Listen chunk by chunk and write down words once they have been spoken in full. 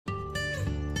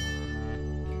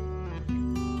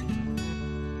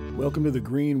Welcome to the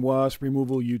Green Wasp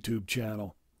Removal YouTube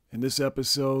channel. In this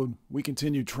episode, we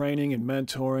continue training and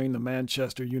mentoring the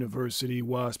Manchester University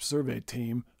Wasp survey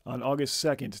team on August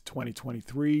 2nd,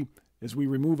 2023, as we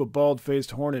remove a bald-faced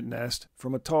hornet nest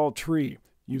from a tall tree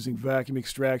using vacuum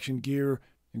extraction gear,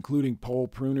 including pole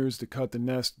pruners to cut the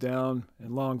nest down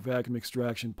and long vacuum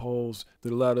extraction poles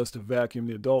that allowed us to vacuum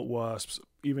the adult wasps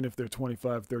even if they're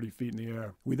 25-30 feet in the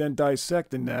air. We then dissect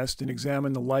the nest and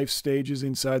examine the life stages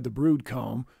inside the brood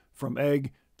comb, from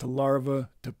egg to larva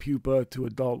to pupa to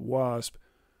adult wasp,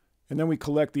 and then we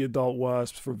collect the adult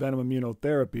wasps for Venom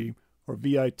Immunotherapy, or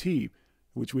VIT,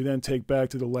 which we then take back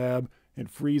to the lab and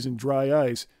freeze in dry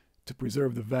ice to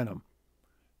preserve the venom.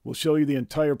 We'll show you the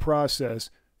entire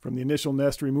process from the initial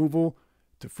nest removal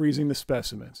to freezing the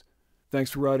specimens.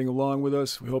 Thanks for riding along with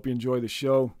us. We hope you enjoy the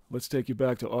show. Let's take you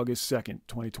back to August 2nd,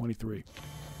 2023.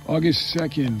 August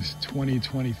 2nd,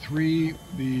 2023,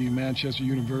 the Manchester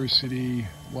University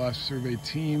Wasp survey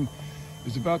team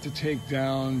is about to take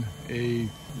down a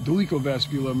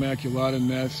Dolichovespula maculata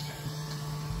nest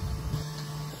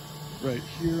right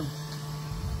here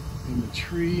in the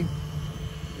tree.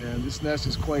 And this nest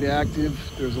is quite active.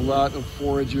 There's a lot of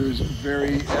foragers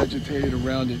very agitated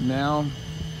around it now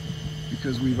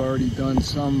because we've already done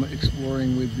some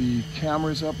exploring with the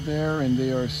cameras up there and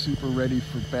they are super ready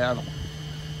for battle.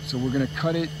 So we're going to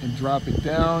cut it and drop it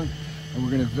down, and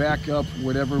we're going to vac up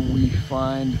whatever we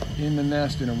find in the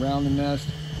nest and around the nest,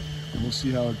 and we'll see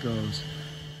how it goes.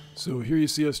 So here you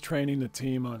see us training the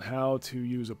team on how to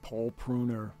use a pole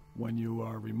pruner when you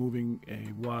are removing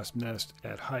a wasp nest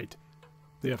at height.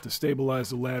 They have to stabilize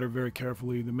the ladder very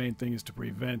carefully. The main thing is to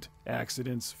prevent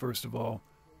accidents, first of all,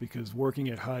 because working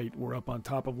at height, we're up on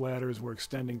top of ladders, we're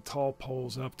extending tall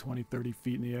poles up 20-30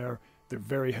 feet in the air. They're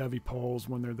very heavy poles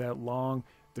when they're that long.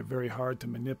 They're very hard to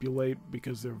manipulate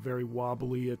because they're very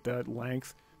wobbly at that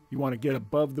length. You want to get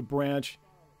above the branch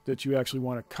that you actually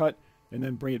want to cut and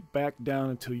then bring it back down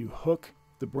until you hook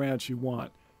the branch you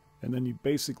want. And then you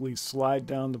basically slide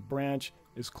down the branch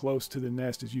as close to the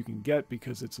nest as you can get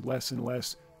because it's less and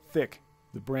less thick.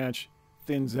 The branch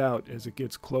thins out as it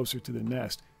gets closer to the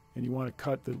nest, and you want to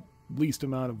cut the least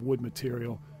amount of wood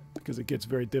material because it gets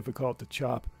very difficult to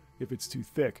chop if it's too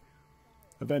thick.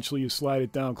 Eventually you slide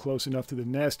it down close enough to the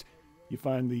nest, you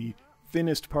find the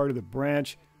thinnest part of the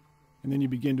branch, and then you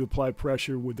begin to apply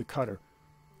pressure with the cutter.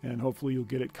 And hopefully you'll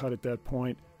get it cut at that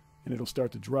point and it'll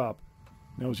start to drop.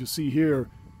 Now as you'll see here,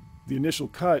 the initial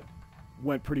cut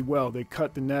went pretty well. They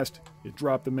cut the nest, it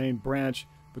dropped the main branch,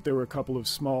 but there were a couple of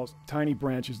small, tiny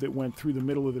branches that went through the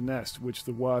middle of the nest, which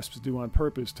the wasps do on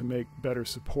purpose to make better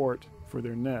support for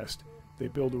their nest. They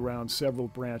build around several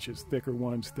branches, thicker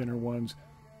ones, thinner ones,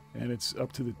 and it's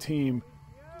up to the team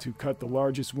to cut the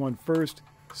largest one first,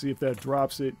 see if that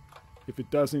drops it. If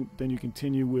it doesn't, then you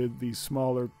continue with these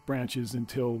smaller branches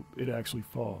until it actually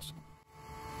falls.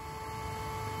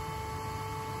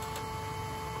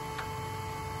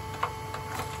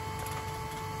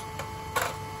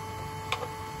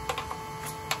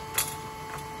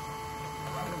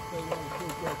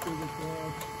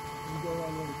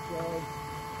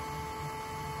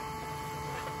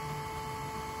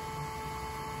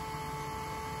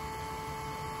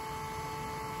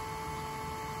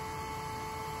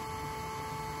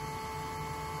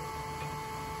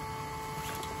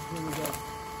 Here we go.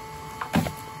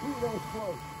 Ooh, that was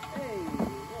close. Hey,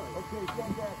 okay,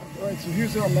 stand back. All right, so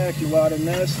here's our maculata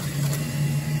nest.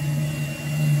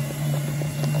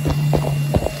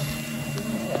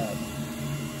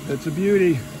 That's a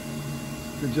beauty.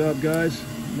 Good job, guys.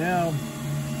 Now,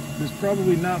 there's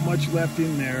probably not much left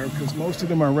in there because most of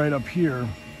them are right up here,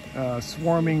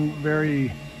 swarming,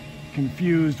 very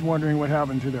confused, wondering what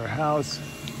happened to their house.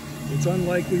 It's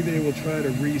unlikely they will try to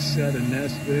reset a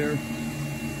nest there.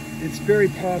 It's very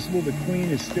possible the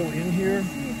queen is still in here.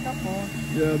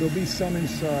 Yeah, there'll be some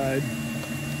inside,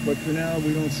 but for now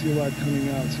we don't see a lot coming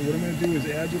out. So what I'm going to do is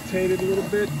agitate it a little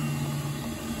bit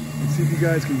and see if you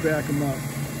guys can back them up.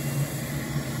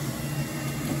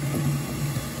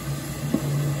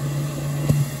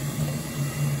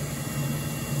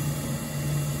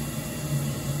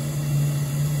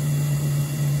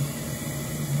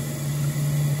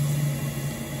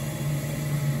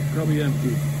 Probably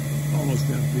empty. Almost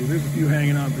empty. There's a few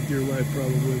hanging on for dear life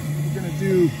probably. What we're going to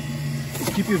do is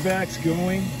keep your vacs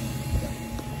going.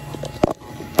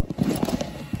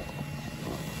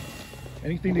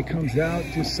 Anything that comes out,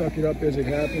 just suck it up as it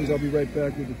happens. I'll be right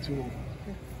back with the tool.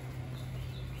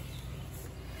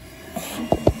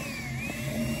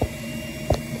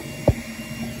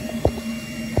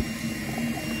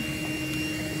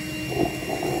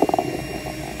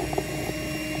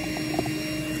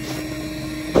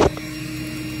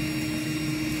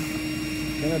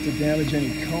 not to damage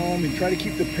any comb, and try to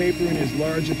keep the paper in as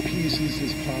large of pieces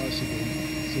as possible.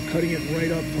 So cutting it right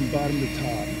up from bottom to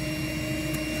top.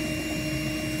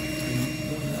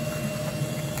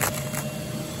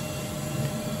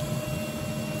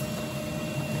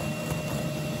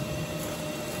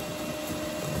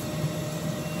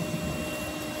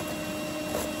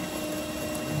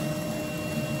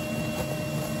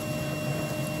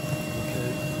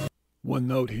 One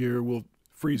note here, we'll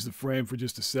freeze the frame for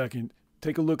just a second.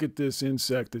 Take a look at this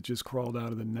insect that just crawled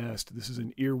out of the nest. This is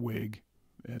an earwig.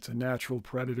 It's a natural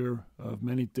predator of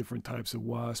many different types of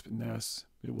wasp nests.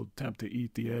 It will attempt to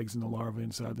eat the eggs and the larvae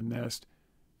inside the nest.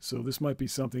 So this might be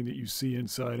something that you see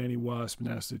inside any wasp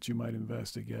nest that you might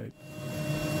investigate.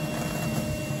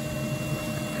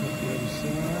 Cut the other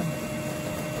side.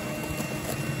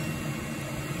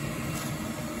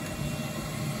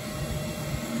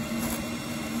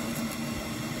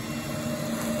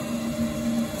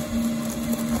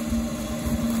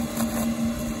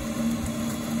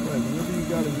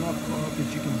 Got enough off that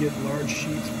you can get large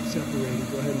sheets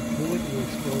separated. Go ahead and pull it and you'll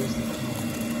expose the comb.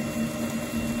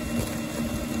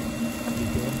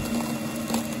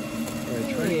 Alright,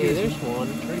 try to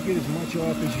get as much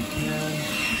off as you can.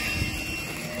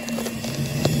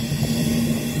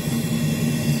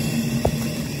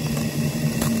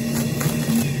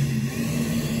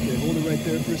 Okay, hold it right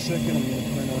there for a second. I'm going to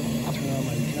turn on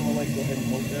my camera light. Go ahead and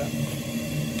hold that.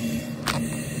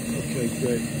 Okay,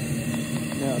 great.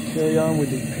 Now carry on with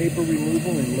the paper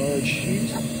removal in large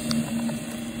sheets.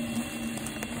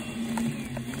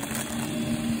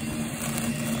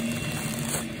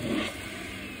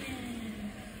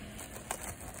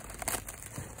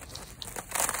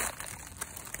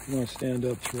 If you want to stand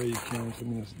up, Trey, you can. So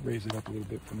I'm going to raise it up a little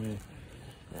bit for me.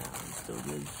 Yeah, I'm still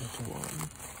good.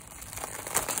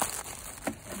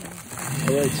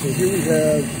 Alright, so here we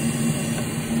have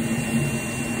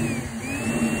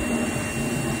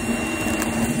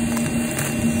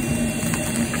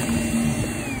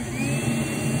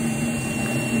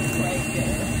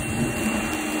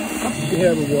you can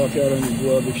have her walk out on your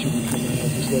glove if she would come out,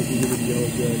 just like we did with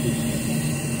Yellowjackets.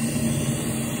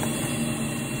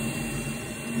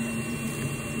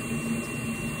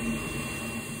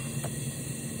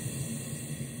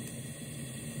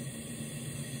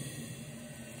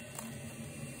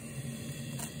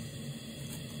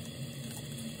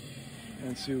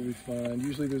 And see what we find.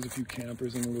 Usually there's a few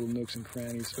campers in the little nooks and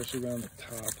crannies, especially around the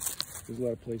top. There's a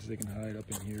lot of places they can hide up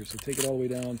in here. So take it all the way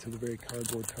down to the very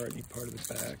cardboard cartony part of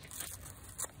the back.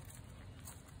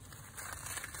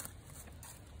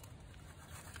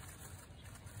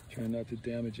 Try not to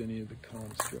damage any of the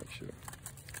comb structure.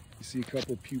 You see a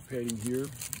couple pupating here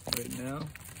right now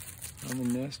on the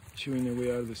nest, chewing their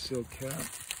way out of the silk cap.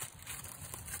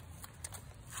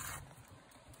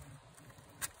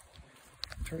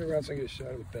 Turn it around so I get a shot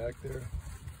of the back there.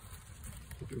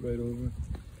 Flip it right over.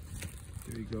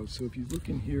 There you go. So if you look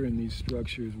in here in these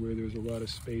structures where there's a lot of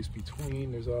space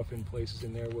between, there's often places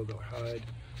in there where they'll hide.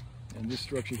 And this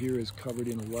structure here is covered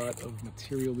in a lot of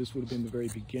material. This would have been the very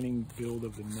beginning build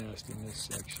of the nest in this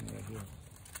section right here.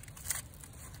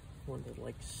 Want to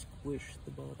like squish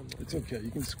the bottom. It's okay.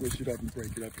 You can squish it up and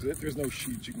break it up because there's no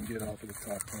sheets you can get off of the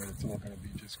top part. It's all going to be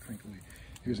just crinkly.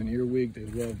 Here's an earwig. They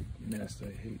love nests.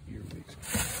 I hate earwigs.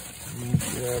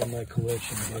 Get out of my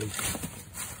collection, buddy.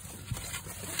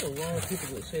 A lot of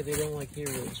people that say they don't like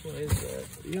earwigs. Why is that?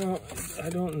 You know, I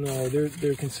don't know.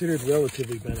 They're considered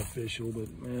relatively beneficial, but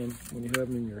man, when you have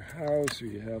them in your house or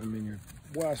you have them in your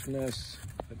wasp nests,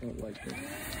 I don't like them.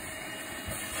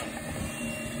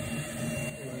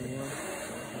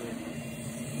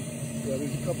 Yeah,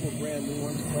 there's a couple of brand new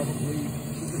ones probably.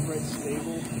 Keep it right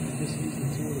stable. Just use the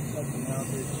tool to cut them out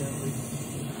very gently.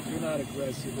 You're not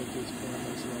aggressive at this point,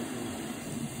 most likely.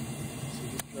 So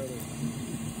just try to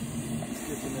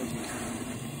get them as you can.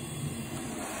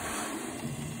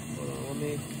 Hold on, let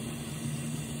me.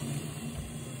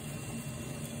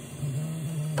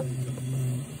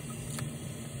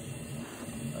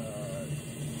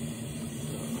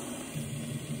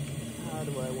 How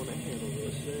do I want to handle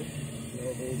this?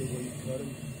 Hold it where you cut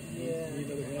them. Yeah. Need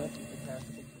another hand?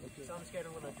 Okay. So I'm scared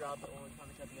I'm going to drop it when I'm trying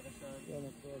to cut the other side. Yeah, no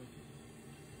problem.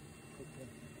 Okay.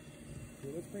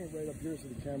 Okay, let's bring it right up here so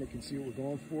the camera can see what we're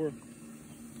going for.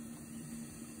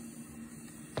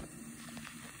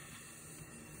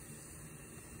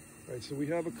 Alright, so we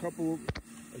have a couple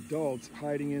adults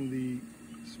hiding in the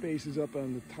spaces up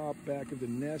on the top back of the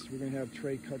nest. We're going to have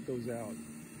Trey cut those out.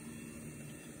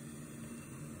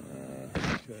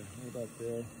 Okay, what about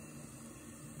there?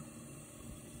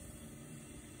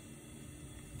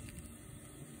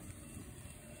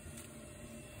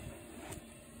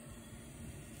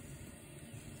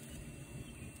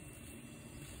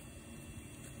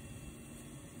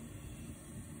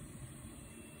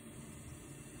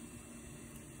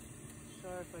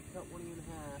 sorry if I cut one of you in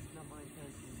half. Not my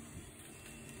intention.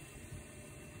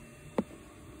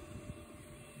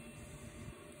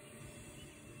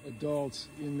 Adults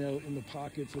in the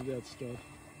pockets of that stuff.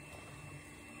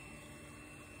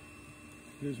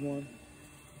 Here's one.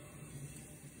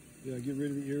 Yeah, get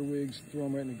rid of the earwigs, throw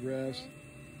them right in the grass.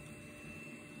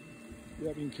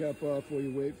 Yep, you can cap off while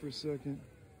you wait for a second.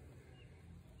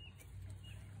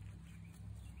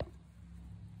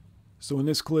 So in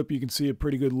this clip, you can see a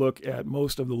pretty good look at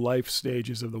most of the life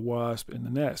stages of the wasp in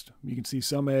the nest. You can see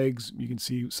some eggs, you can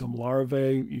see some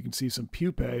larvae, you can see some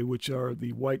pupae, which are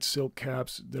the white silk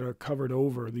caps that are covered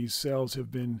over. These cells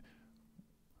have been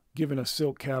given a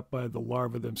silk cap by the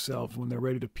larvae themselves. When they're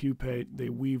ready to pupate, they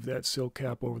weave that silk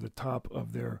cap over the top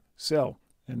of their cell,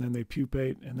 and then they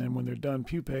pupate, and then when they're done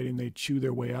pupating, they chew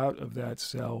their way out of that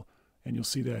cell, and you'll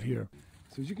see that here.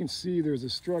 So as you can see, there's a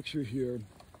structure here.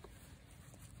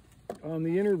 On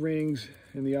the inner rings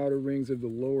and the outer rings of the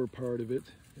lower part of it,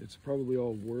 it's probably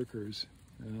all workers.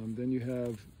 Then you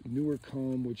have newer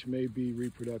comb, which may be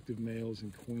reproductive males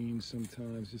and queens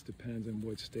sometimes, just depends on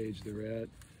what stage they're at.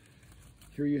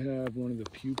 Here you have one of the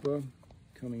pupa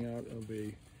coming out of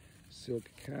a silk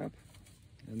cap,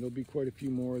 and there'll be quite a few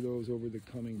more of those over the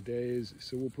coming days.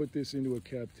 So we'll put this into a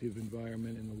captive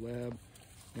environment in the lab,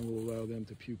 and we'll allow them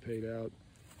to pupate out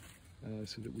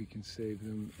so that we can save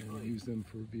them and use them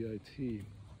for BIT.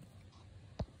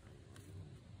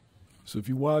 So if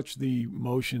you watch the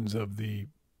motions of the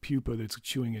pupa that's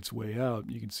chewing its way out,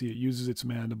 you can see it uses its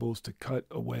mandibles to cut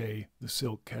away the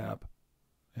silk cap.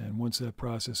 And once that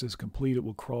process is complete, it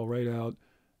will crawl right out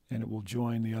and it will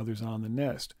join the others on the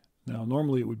nest. Now,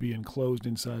 normally it would be enclosed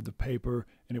inside the paper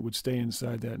and it would stay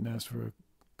inside that nest for a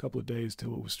couple of days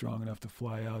till it was strong enough to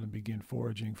fly out and begin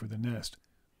foraging for the nest.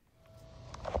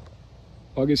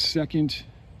 August 2nd,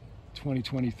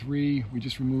 2023, we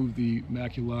just removed the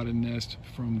maculata nest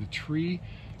from the tree.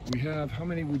 We have, how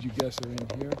many would you guess are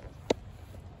in here?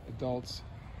 Adults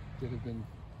that have been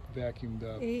vacuumed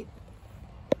up. 8.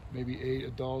 Maybe 8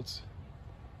 adults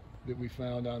that we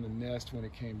found on the nest when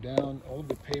it came down. All of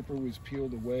the paper was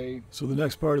peeled away. So the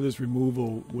next part of this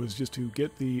removal was just to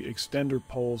get the extender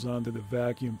poles onto the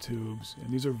vacuum tubes.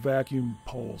 And these are vacuum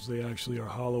poles. They actually are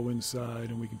hollow inside,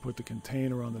 and we can put the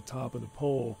container on the top of the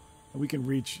pole. And we can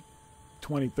reach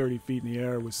 20, 30 feet in the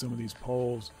air with some of these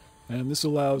poles. And this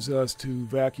allows us to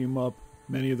vacuum up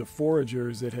many of the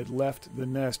foragers that had left the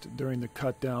nest during the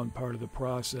cut down part of the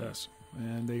process.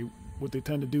 And what they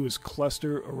tend to do is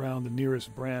cluster around the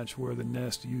nearest branch where the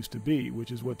nest used to be,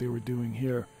 which is what they were doing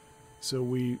here. So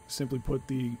we simply put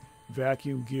the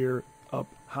vacuum gear up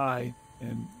high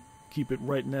and keep it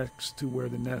right next to where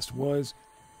the nest was,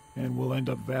 and we'll end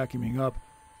up vacuuming up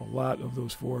a lot of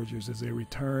those foragers as they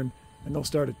return, and they'll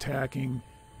start attacking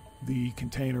the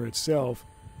container itself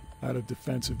out of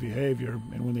defensive behavior,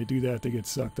 and when they do that, they get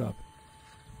sucked up.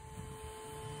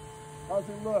 How's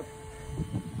it look?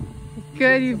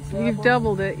 Good, you've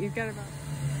doubled it. You've got about...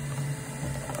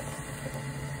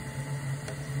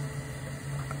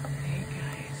 Hey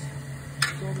guys.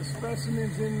 So the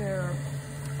specimens in there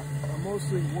are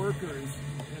mostly workers,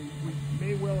 and we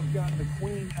may well have gotten the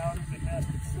queen out of the nest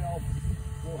itself.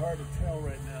 A little hard to tell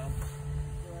right now.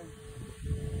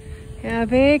 Yeah,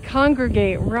 they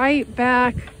congregate right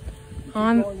back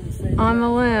on the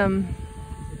limb.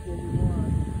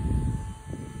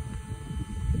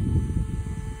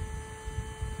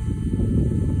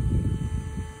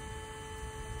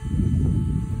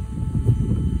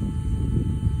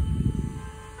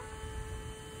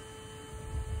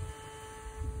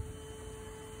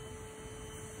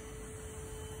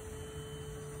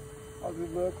 How's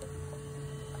it look?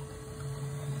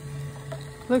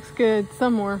 Looks good.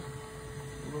 Some more. A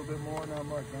little bit more, not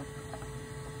much, huh?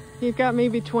 You've got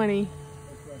maybe 20. Okay.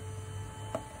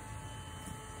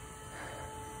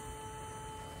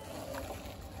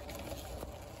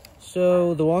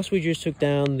 So the wasp we just took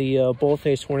down, the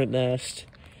Baldfaced Hornet nest,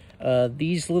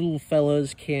 these little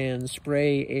fellas can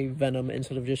spray a venom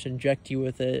instead of just inject you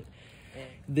with it.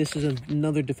 This is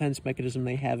another defense mechanism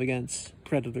they have against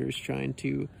predators trying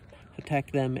to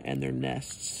attack them and their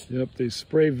nests. Yep, they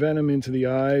spray venom into the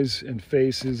eyes and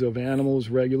faces of animals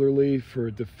regularly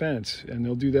for defense, and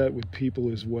they'll do that with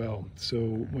people as well. So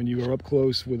when you are up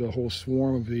close with a whole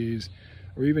swarm of these,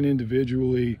 or even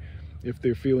individually, if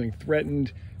they're feeling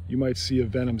threatened, you might see a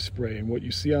venom spray. And what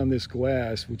you see on this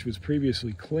glass, which was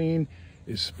previously clean,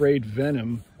 is sprayed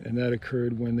venom, and that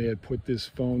occurred when they had put this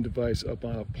phone device up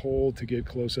on a pole to get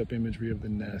close-up imagery of the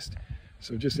nest.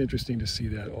 So just interesting to see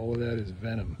that. All of that is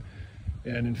venom.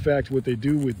 And in fact, what they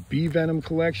do with bee venom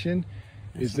collection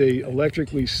is they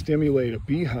electrically stimulate a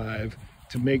beehive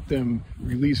to make them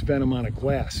release venom on a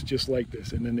glass, just like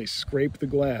this. And then they scrape the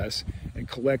glass and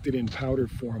collect it in powder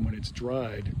form when it's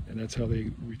dried, and that's how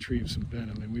they retrieve some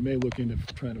venom. And we may look into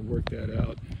trying to work that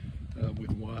out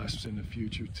with wasps in the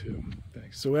future too.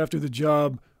 Thanks. So after the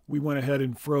job, we went ahead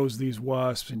and froze these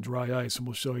wasps in dry ice, and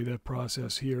we'll show you that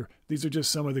process here. These are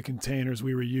just some of the containers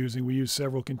we were using. We used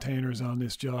several containers on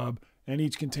this job, and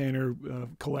each container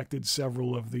collected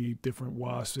several of the different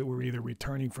wasps that were either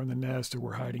returning from the nest or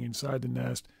were hiding inside the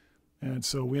nest. And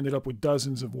so we ended up with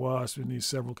dozens of wasps in these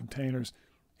several containers.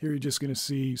 Here you're just going to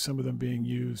see some of them being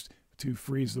used to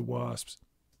freeze the wasps.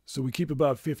 So we keep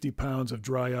about 50 pounds of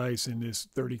dry ice in this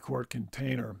 30-quart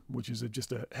container, which is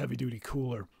just a heavy-duty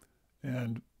cooler.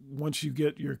 And once you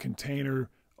get your container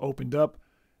opened up,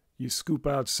 you scoop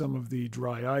out some of the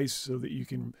dry ice so that you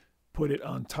can put it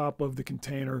on top of the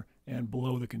container and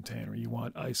below the container. You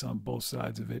want ice on both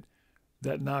sides of it.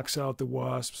 That knocks out the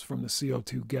wasps from the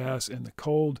CO2 gas and the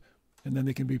cold, and then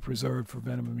they can be preserved for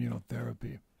venom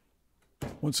immunotherapy.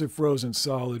 Once they're frozen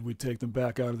solid, we take them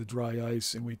back out of the dry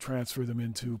ice and we transfer them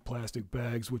into plastic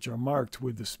bags, which are marked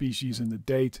with the species and the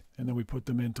date, and then we put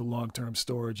them into long-term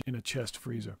storage in a chest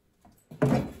freezer.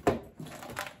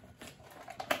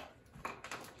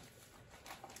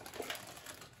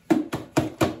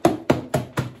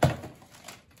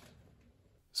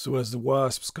 So as the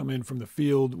wasps come in from the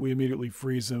field, we immediately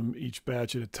freeze them each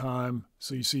batch at a time.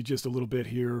 So you see just a little bit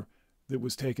here that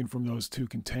was taken from those two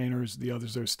containers. The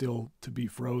others are still to be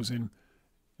frozen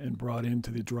and brought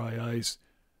into the dry ice.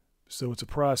 So it's a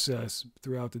process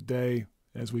throughout the day.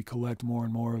 As we collect more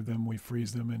and more of them, we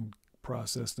freeze them and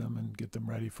process them and get them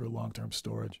ready for long-term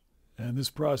storage. And this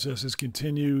process is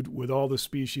continued with all the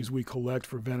species we collect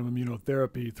for venom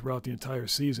immunotherapy throughout the entire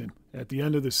season. At the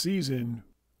end of the season,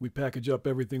 we package up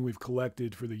everything we've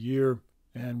collected for the year,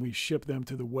 and we ship them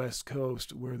to the West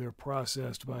Coast, where they're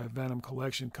processed by a venom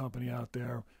collection company out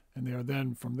there, and they are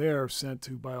then from there sent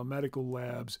to biomedical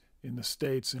labs in the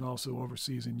States and also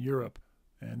overseas in Europe.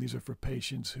 And these are for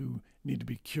patients who need to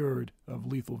be cured of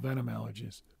lethal venom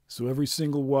allergies. So every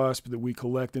single wasp that we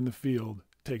collect in the field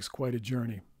takes quite a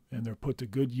journey, and they're put to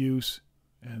good use,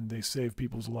 and they save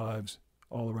people's lives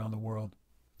all around the world.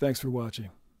 Thanks for watching.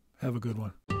 Have a good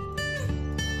one.